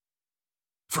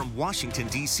From Washington,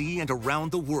 D.C. and around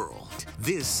the world,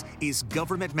 this is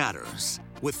Government Matters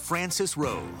with Francis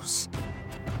Rose.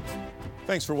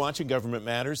 Thanks for watching Government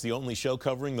Matters, the only show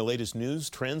covering the latest news,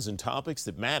 trends, and topics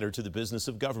that matter to the business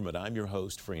of government. I'm your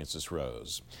host, Francis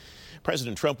Rose.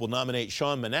 President Trump will nominate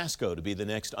Sean Manasco to be the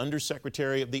next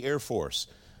Undersecretary of the Air Force.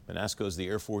 Manasco is the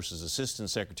Air Force's Assistant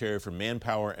Secretary for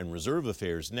Manpower and Reserve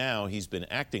Affairs now. He's been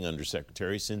acting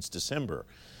Undersecretary since December.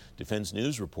 Defense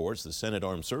News reports the Senate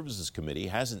Armed Services Committee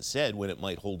hasn't said when it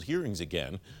might hold hearings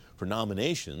again for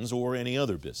nominations or any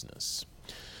other business.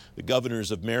 The governors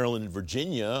of Maryland and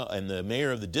Virginia and the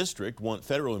mayor of the district want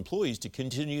federal employees to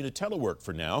continue to telework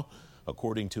for now,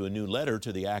 according to a new letter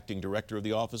to the acting director of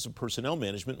the Office of Personnel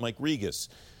Management, Mike Regas.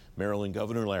 Maryland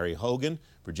Governor Larry Hogan,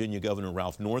 Virginia Governor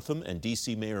Ralph Northam, and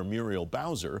D.C. Mayor Muriel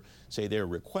Bowser say their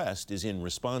request is in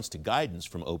response to guidance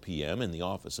from OPM and the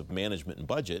Office of Management and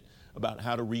Budget about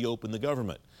how to reopen the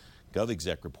government.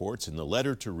 GovExec reports in the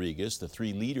letter to Regas, the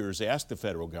three leaders asked the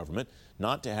federal government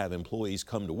not to have employees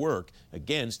come to work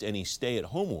against any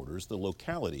stay-at-home orders the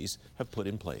localities have put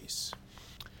in place.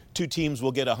 Two teams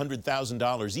will get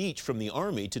 $100,000 each from the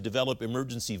Army to develop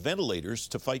emergency ventilators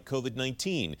to fight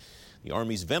COVID-19. The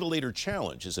Army's Ventilator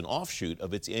Challenge is an offshoot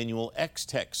of its annual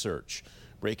X-Tech search.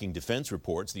 Breaking Defense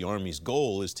reports the Army's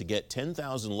goal is to get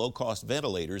 10,000 low-cost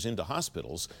ventilators into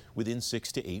hospitals within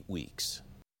 6 to 8 weeks.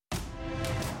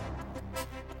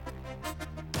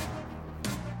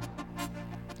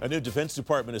 A new Defense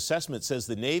Department assessment says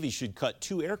the Navy should cut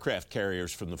 2 aircraft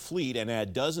carriers from the fleet and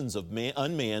add dozens of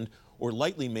unmanned or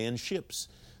lightly manned ships.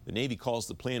 The Navy calls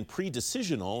the plan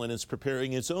pre-decisional and is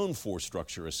preparing its own force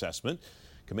structure assessment.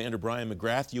 Commander Bryan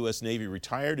McGrath, U.S. Navy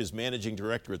retired, is managing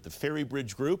director at the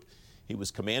FerryBridge Group. He was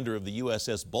commander of the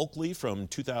USS Bulkley from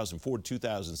 2004 to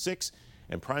 2006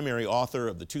 and primary author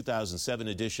of the 2007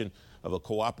 edition of A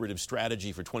Cooperative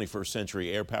Strategy for 21st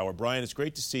Century Air Power. Bryan, it's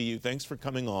great to see you. Thanks for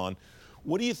coming on.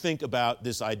 What do you think about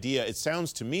this idea? It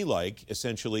sounds to me like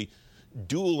essentially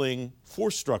dueling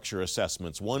force structure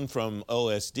assessments, one from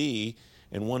OSD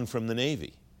and one from the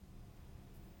Navy.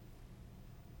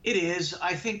 It is.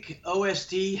 I think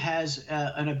OSD has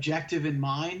an objective in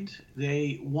mind.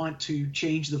 They want to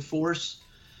change the force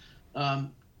to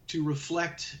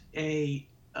reflect a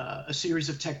series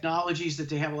of technologies that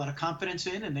they have a lot of confidence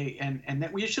in, and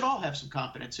that we should all have some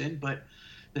confidence in, but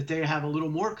that they have a little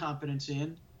more confidence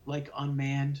in, like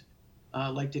unmanned,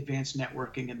 like advanced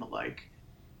networking and the like.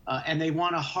 And they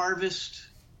want to harvest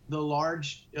the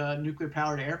large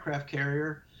nuclear-powered aircraft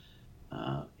carrier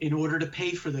in order to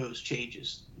pay for those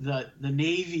changes. The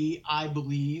Navy, I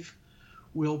believe,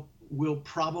 will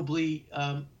probably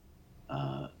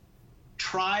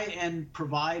try and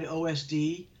provide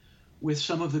OSD with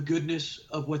some of the goodness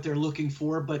of what they're looking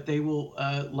for, but they will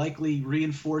likely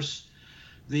reinforce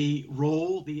the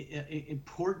role, the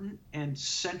important and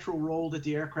central role that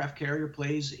the aircraft carrier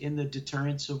plays in the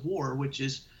deterrence of war, which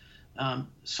is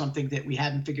something that we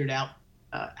haven't figured out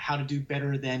how to do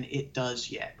better than it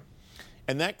does yet.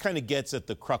 And that kind of gets at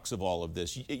the crux of all of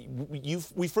this.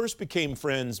 We first became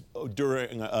friends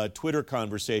during a Twitter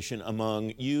conversation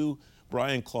among you,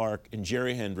 Brian Clark, and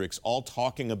Jerry Hendricks, all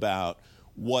talking about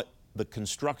what the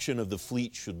construction of the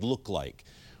fleet should look like.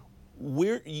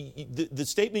 The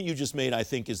statement you just made, I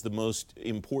think, is the most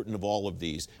important of all of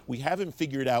these. We haven't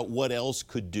figured out what else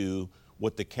could do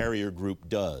what the carrier group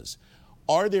does.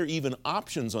 Are there even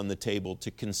options on the table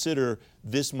to consider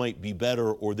this might be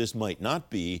better or this might not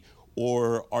be,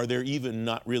 or are there even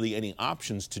not really any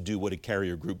options to do what a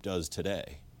carrier group does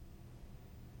today?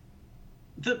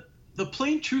 The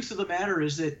plain truth of the matter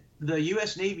is that the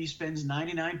U.S. Navy spends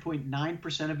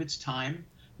 99.9% of its time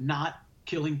not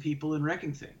killing people and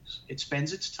wrecking things. It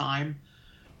spends its time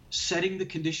setting the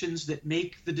conditions that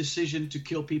make the decision to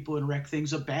kill people and wreck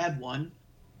things a bad one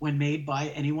when made by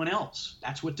anyone else.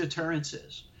 That's what deterrence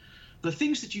is. The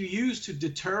things that you use to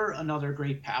deter another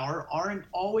great power aren't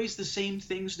always the same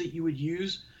things that you would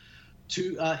use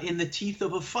to in the teeth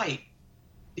of a fight.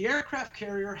 The aircraft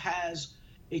carrier has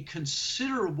a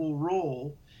considerable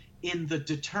role in the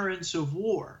deterrence of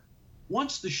war.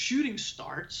 Once the shooting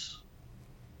starts,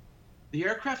 the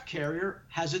aircraft carrier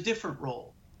has a different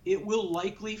role. It will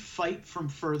likely fight from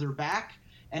further back,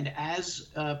 and as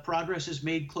progress is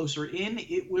made closer in,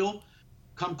 it will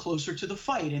come closer to the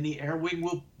fight, and the air wing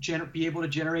will be able to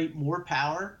generate more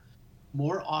power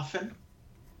more often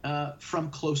from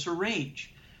closer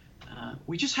range.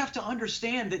 We just have to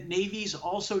understand that navies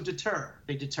also deter.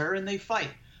 They deter and they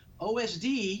fight.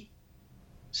 OSD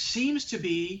seems to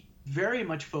be very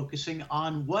much focusing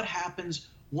on what happens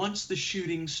once the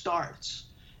shooting starts.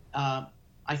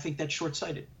 I think that's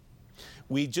short-sighted.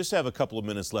 We just have a couple of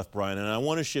minutes left, Brian, and I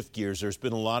want to shift gears. There's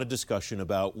been a lot of discussion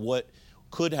about what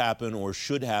could happen or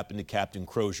should happen to Captain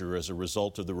Crozier as a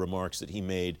result of the remarks that he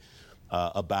made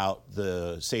about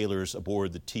the sailors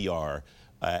aboard the TR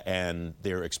and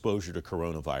their exposure to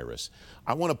coronavirus.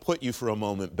 I want to put you for a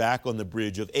moment back on the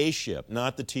bridge of a ship,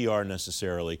 not the TR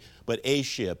necessarily, but a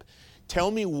ship.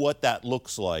 Tell me what that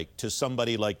looks like to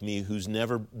somebody like me who's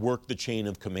never worked the chain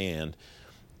of command,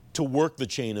 to work the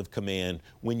chain of command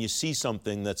when you see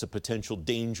something that's a potential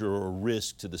danger or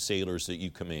risk to the sailors that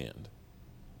you command.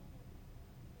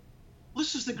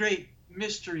 This is the great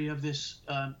mystery of this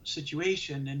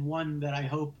situation, and one that I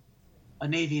hope a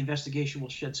Navy investigation will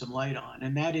shed some light on,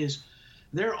 and that is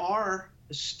there are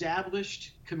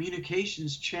established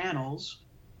communications channels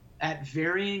at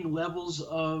varying levels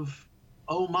of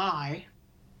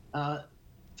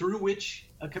through which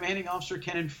a commanding officer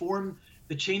can inform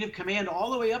the chain of command all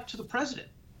the way up to the president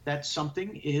that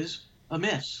something is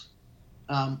amiss.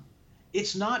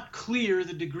 It's not clear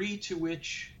the degree to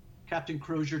which Captain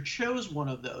Crozier chose one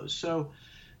of those. So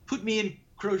put me in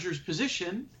Crozier's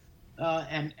position,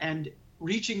 and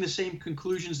reaching the same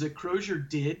conclusions that Crozier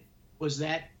did was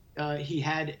that he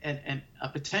had a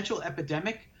potential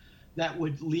epidemic that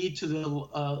would lead to the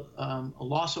a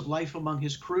loss of life among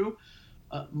his crew.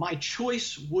 My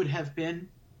choice would have been,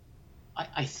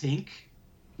 I think,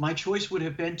 my choice would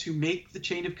have been to make the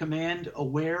chain of command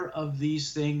aware of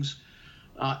these things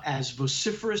as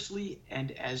vociferously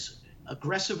and as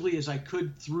aggressively as I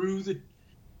could through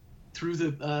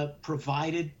the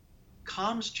provided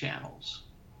comms channels.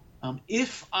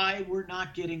 If I were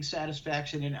not getting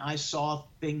satisfaction and I saw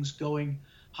things going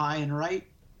high and right,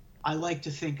 I like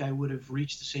to think I would have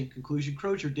reached the same conclusion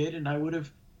Crozier did, and I would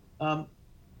have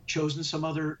chosen some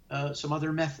other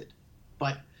method.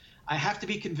 But I have to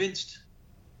be convinced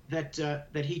that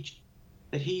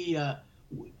he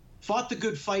fought the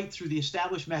good fight through the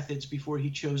established methods before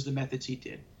he chose the methods he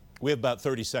did. We have about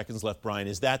 30 seconds left, Brian.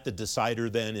 Is that the decider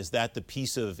then? Is that the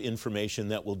piece of information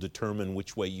that will determine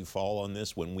which way you fall on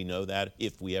this when we know that,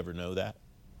 if we ever know that?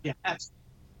 Yeah,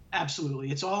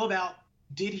 absolutely. It's all about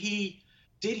did he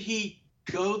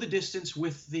go the distance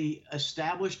with the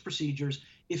established procedures?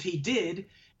 If he did,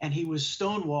 and he was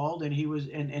stonewalled, and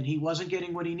he wasn't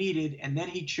getting what he needed, and then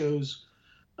he chose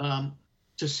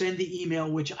to send the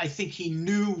email, which I think he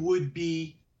knew would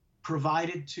be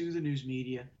provided to the news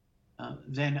media,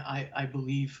 then I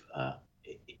believe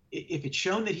if it's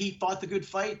shown that he fought the good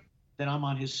fight, then I'm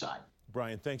on his side.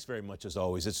 Brian, thanks very much as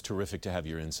always. It's terrific to have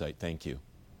your insight. Thank you.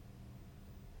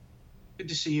 Good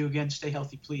to see you again. Stay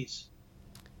healthy, please.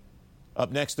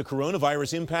 Up next, the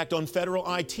coronavirus impact on federal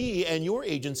IT and your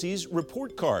agency's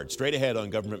report card. Straight ahead on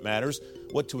Government Matters,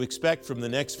 what to expect from the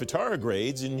next FITARA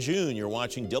grades in June. You're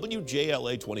watching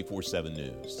WJLA 24/7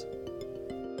 News.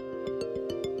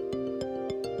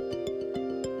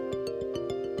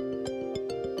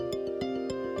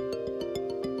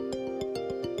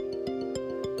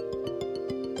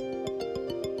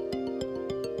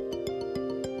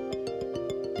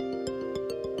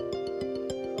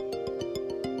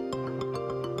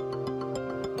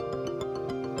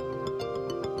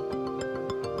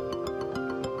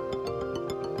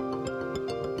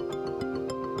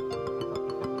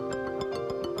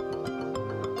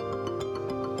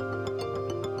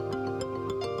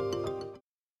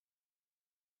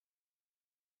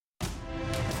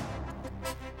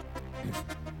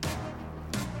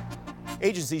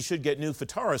 Agencies should get new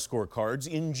FITARA scorecards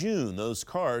in June. Those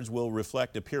cards will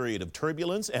reflect a period of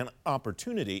turbulence and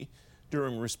opportunity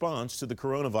during response to the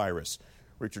coronavirus.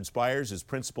 Richard Spires is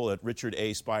principal at Richard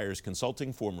Spires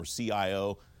Consulting, former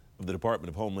CIO of the Department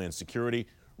of Homeland Security.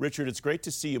 Richard, it's great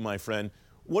to see you, my friend.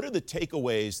 What are the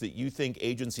takeaways that you think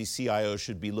agency CIOs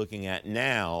should be looking at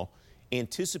now,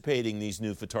 anticipating these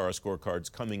new FITARA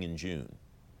scorecards coming in June?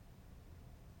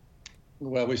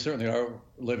 Well, we certainly are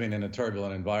living in a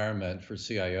turbulent environment for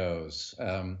CIOs.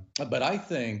 But I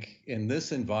think in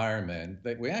this environment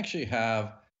that we actually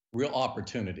have real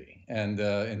opportunity. And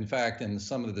in fact, in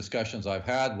some of the discussions I've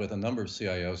had with a number of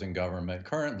CIOs in government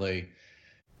currently,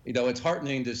 it's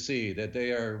heartening to see that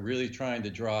they are really trying to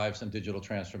drive some digital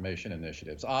transformation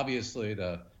initiatives. Obviously,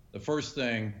 the first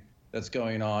thing that's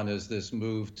going on is this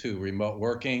move to remote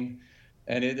working.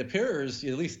 And it appears,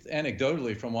 at least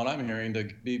anecdotally from what I'm hearing, to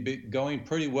be going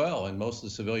pretty well in most of the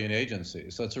civilian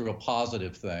agencies. So that's a real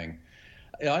positive thing.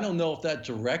 I don't know if that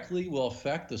directly will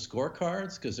affect the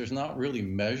scorecards because there's not really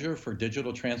measure for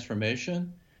digital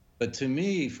transformation. But to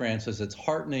me, Francis, it's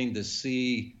heartening to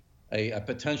see a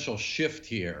potential shift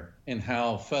here in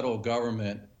how federal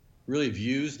government really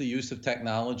views the use of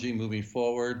technology moving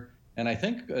forward and I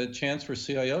think a chance for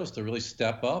CIOs to really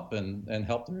step up and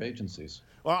help their agencies.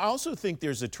 Well, I also think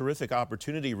there's a terrific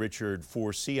opportunity, Richard,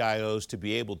 for CIOs to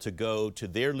be able to go to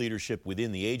their leadership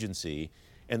within the agency,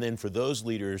 and then for those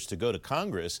leaders to go to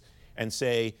Congress and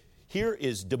say, here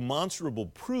is demonstrable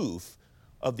proof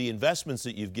of the investments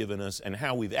that you've given us and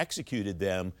how we've executed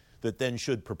them that then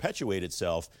should perpetuate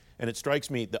itself. And it strikes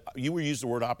me that you used the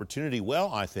word opportunity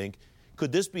well, I think.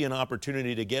 Could this be an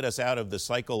opportunity to get us out of the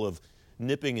cycle of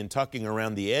nipping and tucking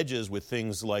around the edges with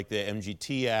things like the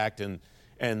MGT Act and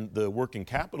the working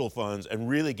capital funds and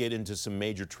really get into some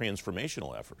major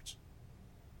transformational efforts?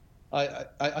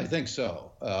 I think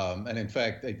so. And in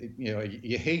fact,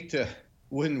 you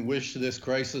wouldn't wish this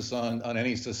crisis on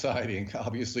any society,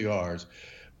 obviously ours.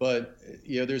 But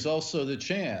there's also the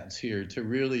chance here to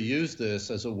really use this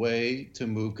as a way to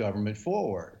move government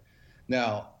forward.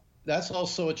 Now, that's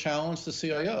also a challenge to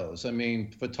CIOs. I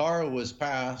mean, FITARA was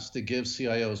passed to give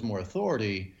CIOs more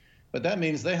authority, but that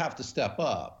means they have to step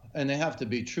up and they have to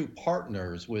be true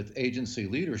partners with agency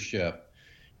leadership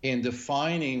in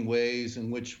defining ways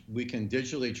in which we can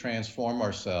digitally transform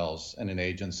ourselves in an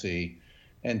agency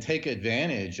and take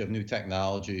advantage of new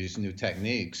technologies, new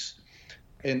techniques.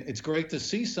 And it's great to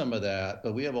see some of that,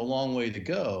 but we have a long way to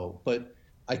go. But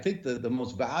I think the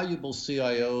most valuable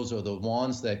CIOs are the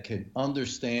ones that can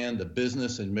understand the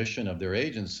business and mission of their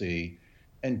agency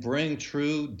and bring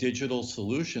true digital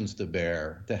solutions to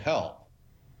bear to help.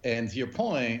 And to your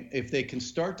point, if they can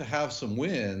start to have some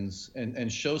wins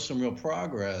and show some real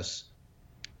progress,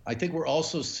 I think we're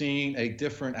also seeing a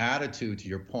different attitude, to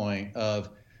your point, of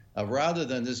rather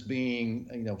than this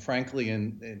being, frankly,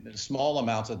 in small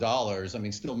amounts of dollars, I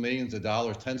mean, still millions of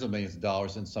dollars, tens of millions of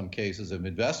dollars in some cases of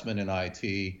investment in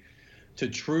IT, to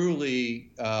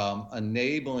truly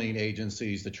enabling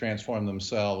agencies to transform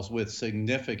themselves with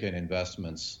significant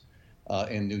investments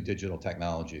in new digital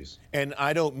technologies. And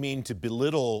I don't mean to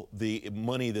belittle the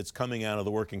money that's coming out of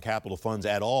the working capital funds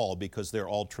at all, because they're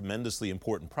all tremendously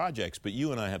important projects. But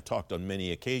you and I have talked on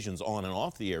many occasions on and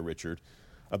off the air, Richard,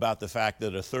 about the fact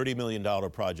that a $30 million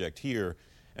project here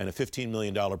and a $15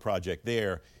 million project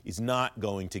there is not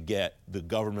going to get the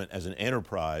government as an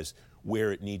enterprise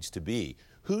where it needs to be.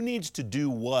 Who needs to do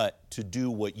what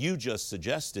you just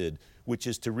suggested, which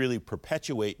is to really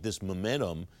perpetuate this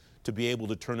momentum to be able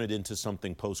to turn it into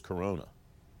something post-corona?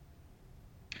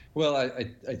 Well,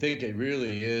 I think it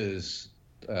really is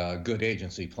good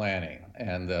agency planning.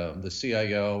 And the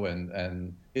CIO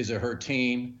and his or her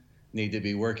team need to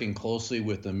be working closely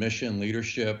with the mission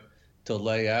leadership to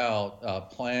lay out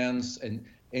plans, and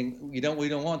we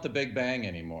don't want the big bang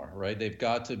anymore, right? They've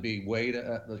got to be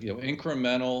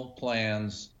incremental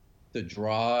plans to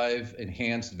drive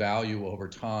enhanced value over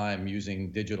time using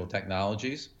digital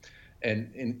technologies,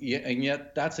 and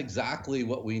yet that's exactly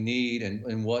what we need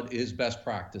and what is best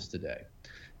practice today.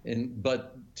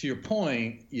 But to your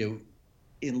point,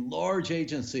 in large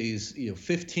agencies,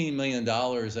 $15 million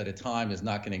at a time is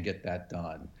not going to get that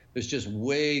done. There's just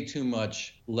way too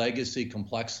much legacy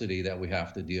complexity that we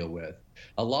have to deal with.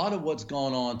 A lot of what's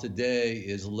going on today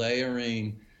is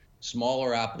layering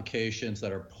smaller applications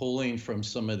that are pulling from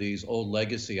some of these old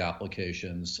legacy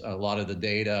applications, a lot of the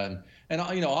data, and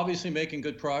obviously making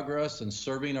good progress and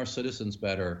serving our citizens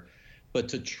better. But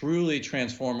to truly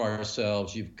transform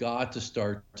ourselves, you've got to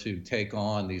start to take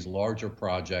on these larger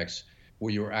projects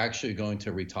where you're actually going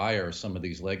to retire some of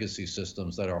these legacy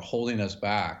systems that are holding us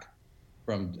back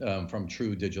from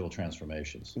true digital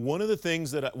transformations. One of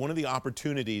the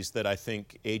opportunities that I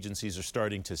think agencies are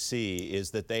starting to see is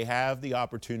that they have the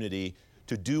opportunity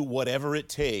to do whatever it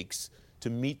takes to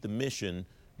meet the mission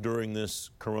during this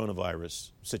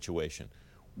coronavirus situation.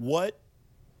 What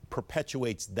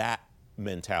perpetuates that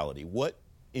mentality? What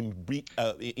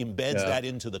embeds that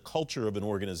into the culture of an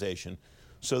organization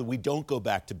so that we don't go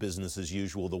back to business as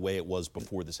usual the way it was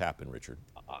before this happened, Richard?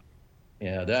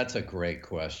 Yeah, that's a great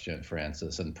question,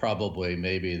 Francis, and probably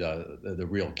maybe the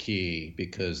real key,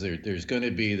 because there's going to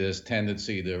be this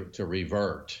tendency to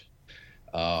revert.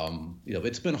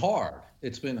 It's been hard.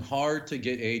 It's been hard to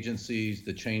get agencies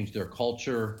to change their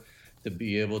culture, to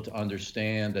be able to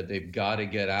understand that they've got to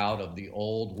get out of the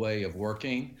old way of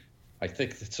working. I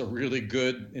think it's a really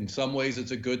good, in some ways it's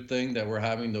a good thing that we're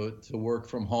having to work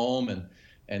from home,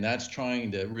 and that's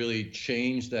trying to really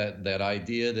change that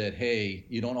idea that, hey,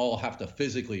 you don't all have to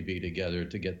physically be together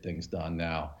to get things done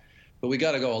now. But we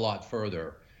got to go a lot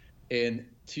further. And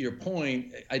to your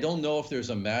point, I don't know if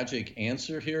there's a magic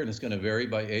answer here, and it's going to vary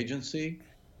by agency.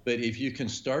 But if you can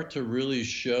start to really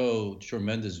show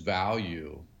tremendous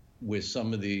value with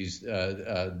some of these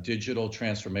digital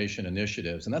transformation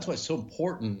initiatives, and that's why it's so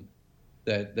important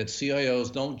that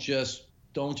CIOs don't just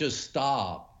don't just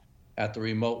stop at the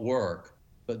remote work,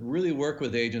 but really work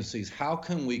with agencies. How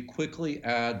can we quickly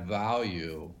add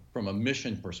value from a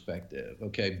mission perspective?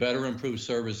 Okay, better improve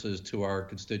services to our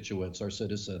constituents, our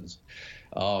citizens,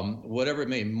 whatever it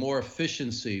may, more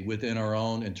efficiency within our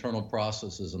own internal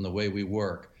processes and the way we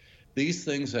work. These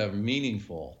things are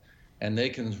meaningful, and they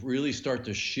can really start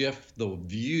to shift the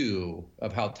view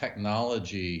of how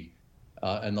technology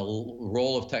and the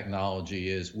role of technology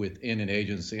is within an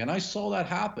agency. And I saw that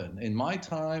happen in my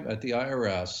time at the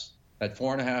IRS. At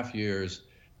 4.5 years,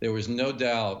 there was no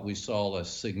doubt we saw a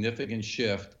significant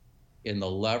shift in the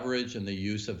leverage and the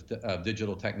use of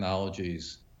digital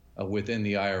technologies within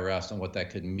the IRS and what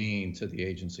that could mean to the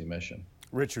agency mission.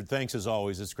 Richard, thanks as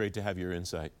always. It's great to have your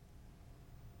insight.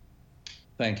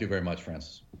 Thank you very much,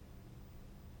 Francis.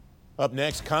 Up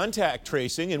next, contact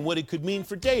tracing and what it could mean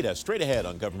for data. Straight ahead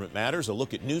on Government Matters, a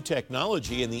look at new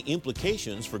technology and the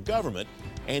implications for government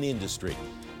and industry.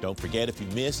 Don't forget, if you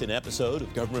miss an episode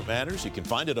of Government Matters, you can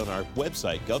find it on our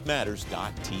website,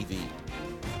 govmatters.tv.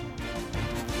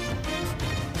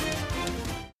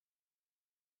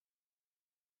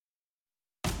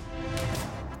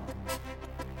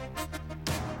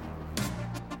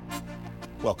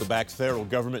 Welcome back. Federal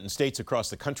government and states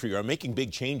across the country are making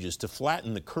big changes to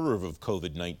flatten the curve of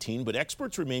COVID-19, but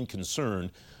experts remain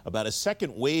concerned about a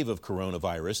second wave of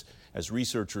coronavirus as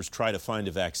researchers try to find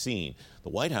a vaccine. The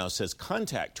White House says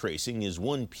contact tracing is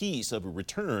one piece of a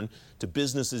return to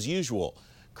business as usual.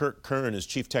 Kirk Kern is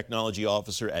Chief Technology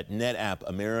Officer at NetApp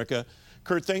America.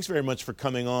 Kurt, thanks very much for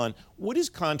coming on. What does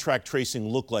contact tracing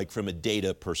look like from a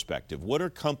data perspective? What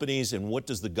are companies and what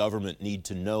does the government need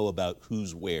to know about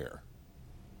who's where?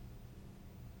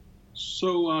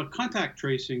 So contact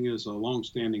tracing is a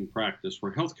long-standing practice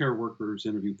where healthcare workers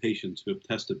interview patients who have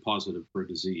tested positive for a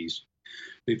disease.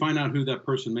 They find out who that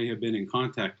person may have been in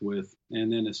contact with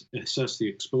and then assess the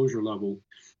exposure level,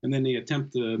 and then they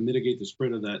attempt to mitigate the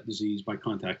spread of that disease by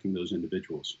contacting those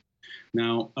individuals.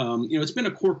 Now, it's been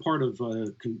a core part of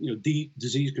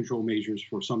disease control measures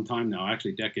for some time now,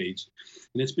 actually decades,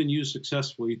 and it's been used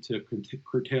successfully to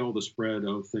curtail the spread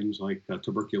of things like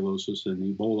tuberculosis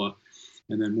and Ebola,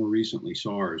 and then more recently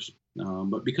SARS.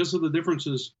 But because of the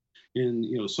differences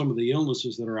in some of the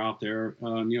illnesses that are out there,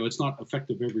 it's not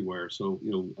effective everywhere. So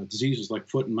diseases like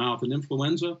foot and mouth and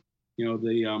influenza,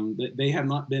 they have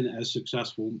not been as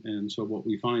successful. And so what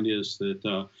we find is that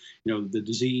the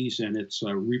disease and its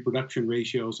reproduction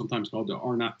ratio, sometimes called the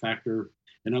R0 factor,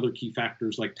 and other key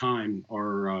factors like time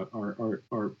are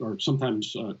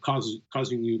sometimes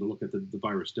causing you to look at the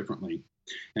virus differently.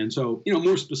 And so,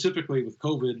 more specifically with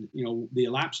COVID, the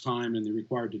elapsed time and the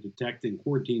required to detect and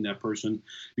quarantine that person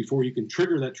before you can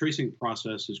trigger that tracing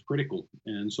process is critical.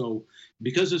 And so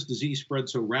because this disease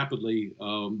spreads so rapidly,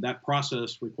 that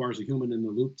process requires a human in the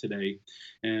loop today.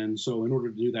 And so in order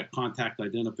to do that contact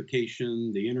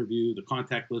identification, the interview, the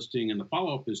contact listing, and the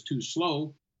follow-up is too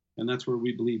slow. And that's where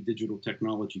we believe digital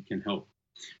technology can help.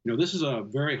 This is a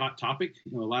very hot topic.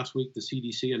 Last week, the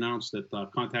CDC announced that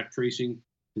contact tracing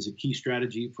is a key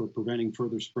strategy for preventing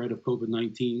further spread of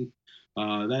COVID-19.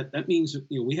 That means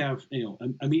we have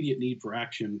immediate need for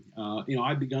action.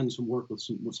 I've begun some work with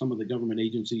some of the government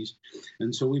agencies,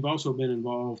 and so we've also been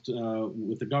involved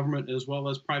with the government as well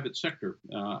as private sector.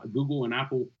 Google and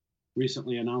Apple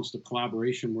recently announced a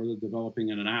collaboration where they're developing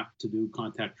an app to do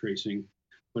contact tracing.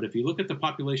 But if you look at the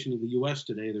population of the U.S.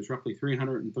 today, there's roughly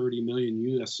 330 million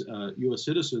U.S.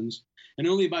 citizens, and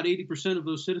only about 80% of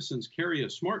those citizens carry a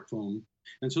smartphone.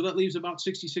 And so that leaves about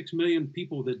 66 million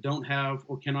people that don't have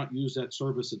or cannot use that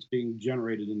service that's being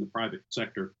generated in the private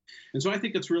sector. And so I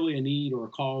think it's really a need or a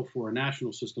call for a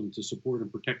national system to support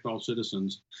and protect all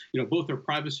citizens, both their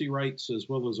privacy rights as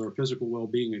well as our physical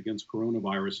well-being against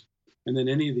coronavirus, and then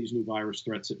any of these new virus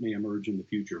threats that may emerge in the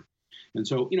future. And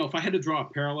so, if I had to draw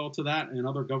a parallel to that and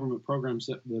other government programs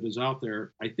that is out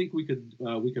there, I think we could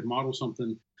model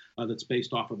something that's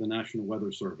based off of the National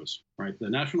Weather Service, right? The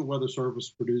National Weather Service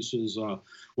produces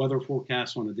weather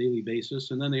forecasts on a daily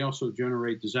basis, and then they also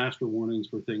generate disaster warnings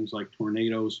for things like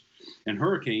tornadoes and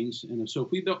hurricanes. And so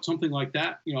if we built something like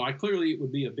that, it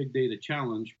would be a big data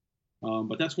challenge.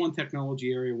 But that's one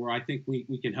technology area where I think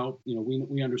we can help.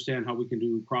 We understand how we can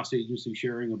do cross-agency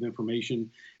sharing of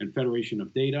information and federation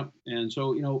of data. And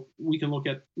so, we can look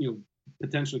at,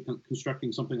 potentially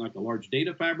constructing something like a large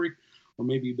data fabric, or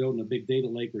maybe building a big data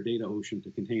lake or data ocean to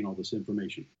contain all this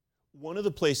information. One of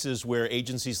the places where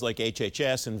agencies like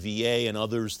HHS and VA and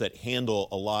others that handle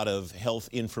a lot of health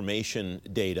information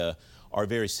data are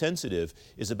very sensitive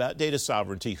is about data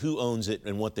sovereignty, who owns it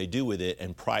and what they do with it,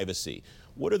 and privacy.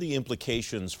 What are the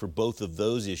implications for both of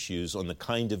those issues on the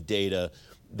kind of data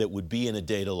that would be in a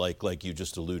data like you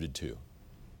just alluded to?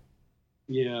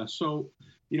 Yeah, so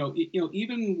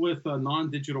even with a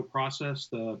non-digital process,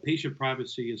 the patient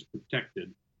privacy is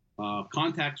protected.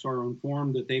 Contacts are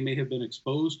informed that they may have been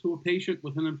exposed to a patient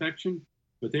with an infection,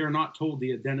 but they are not told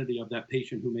the identity of that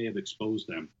patient who may have exposed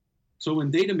them. So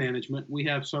in data management, we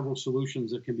have several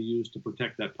solutions that can be used to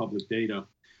protect that public data.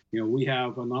 We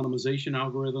have anonymization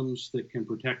algorithms that can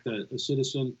protect a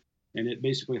citizen, and it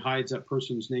basically hides that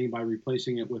person's name by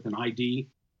replacing it with an ID.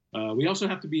 We also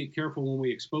have to be careful when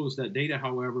we expose that data,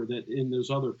 however, that in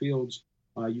those other fields,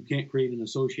 you can't create an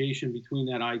association between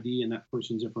that ID and that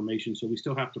person's information. So we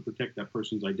still have to protect that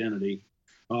person's identity.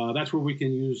 That's where we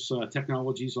can use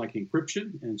technologies like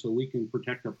encryption. And so we can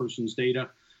protect a person's data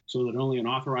so that only an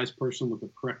authorized person with the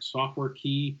correct software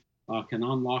key can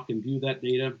unlock and view that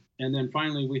data. And then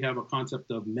finally, we have a concept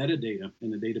of metadata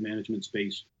in the data management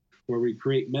space, where we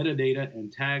create metadata and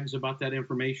tags about that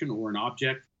information or an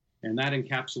object, and that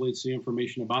encapsulates the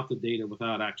information about the data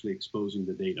without actually exposing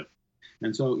the data.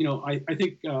 And so, I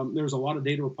think there's a lot of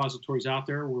data repositories out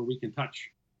there where we can touch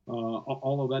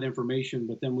all of that information,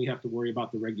 but then we have to worry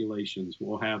about the regulations.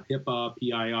 We'll have HIPAA,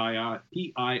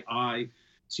 PII,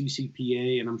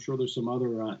 CCPA, and I'm sure there's some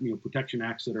other protection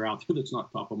acts that are out there that's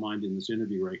not top of mind in this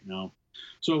interview right now.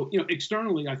 So,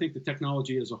 externally, I think the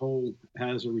technology as a whole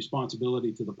has a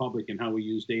responsibility to the public in how we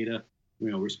use data,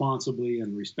 responsibly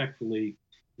and respectfully.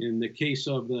 In the case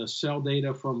of the cell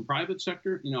data from private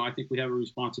sector, I think we have a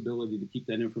responsibility to keep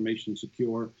that information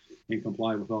secure and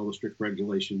comply with all the strict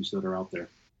regulations that are out there.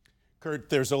 Kurt,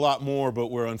 there's a lot more, but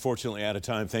we're unfortunately out of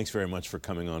time. Thanks very much for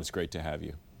coming on. It's great to have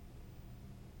you.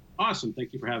 Awesome.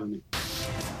 Thank you for having me.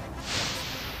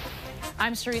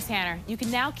 I'm Sharice Hanner. You can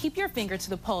now keep your finger to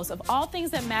the pulse of all things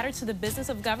that matter to the business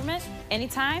of government,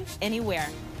 anytime, anywhere.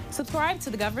 Subscribe to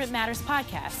the Government Matters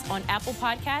podcast on Apple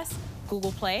Podcasts,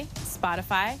 Google Play,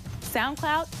 Spotify,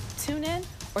 SoundCloud, TuneIn,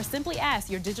 or simply ask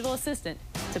your digital assistant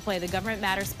to play the Government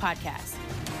Matters podcast.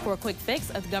 For a quick fix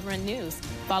of government news,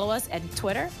 follow us at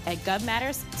Twitter at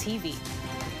GovMattersTV.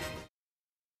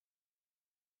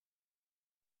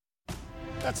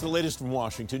 That's the latest from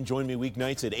Washington. Join me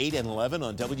weeknights at 8 and 11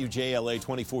 on WJLA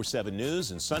 24/7 News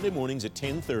and Sunday mornings at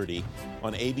 10:30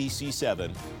 on ABC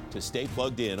 7 to stay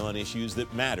plugged in on issues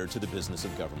that matter to the business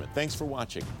of government. Thanks for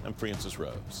watching. I'm Francis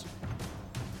Rose.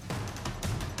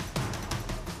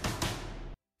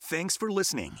 Thanks for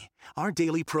listening. Our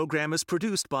daily program is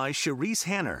produced by Sharice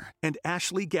Hanner and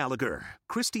Ashley Gallagher.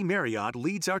 Christy Marriott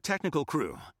leads our technical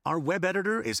crew. Our web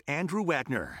editor is Andrew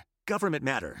Wagner. Government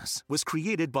Matters was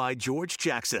created by George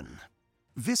Jackson.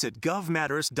 Visit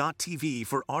govmatters.tv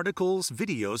for articles,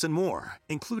 videos, and more,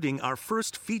 including our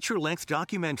first feature-length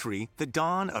documentary, The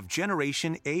Dawn of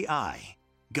Generation AI.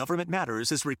 Government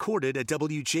Matters is recorded at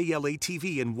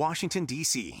WJLA-TV in Washington,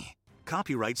 D.C.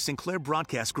 Copyright Sinclair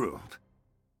Broadcast Group.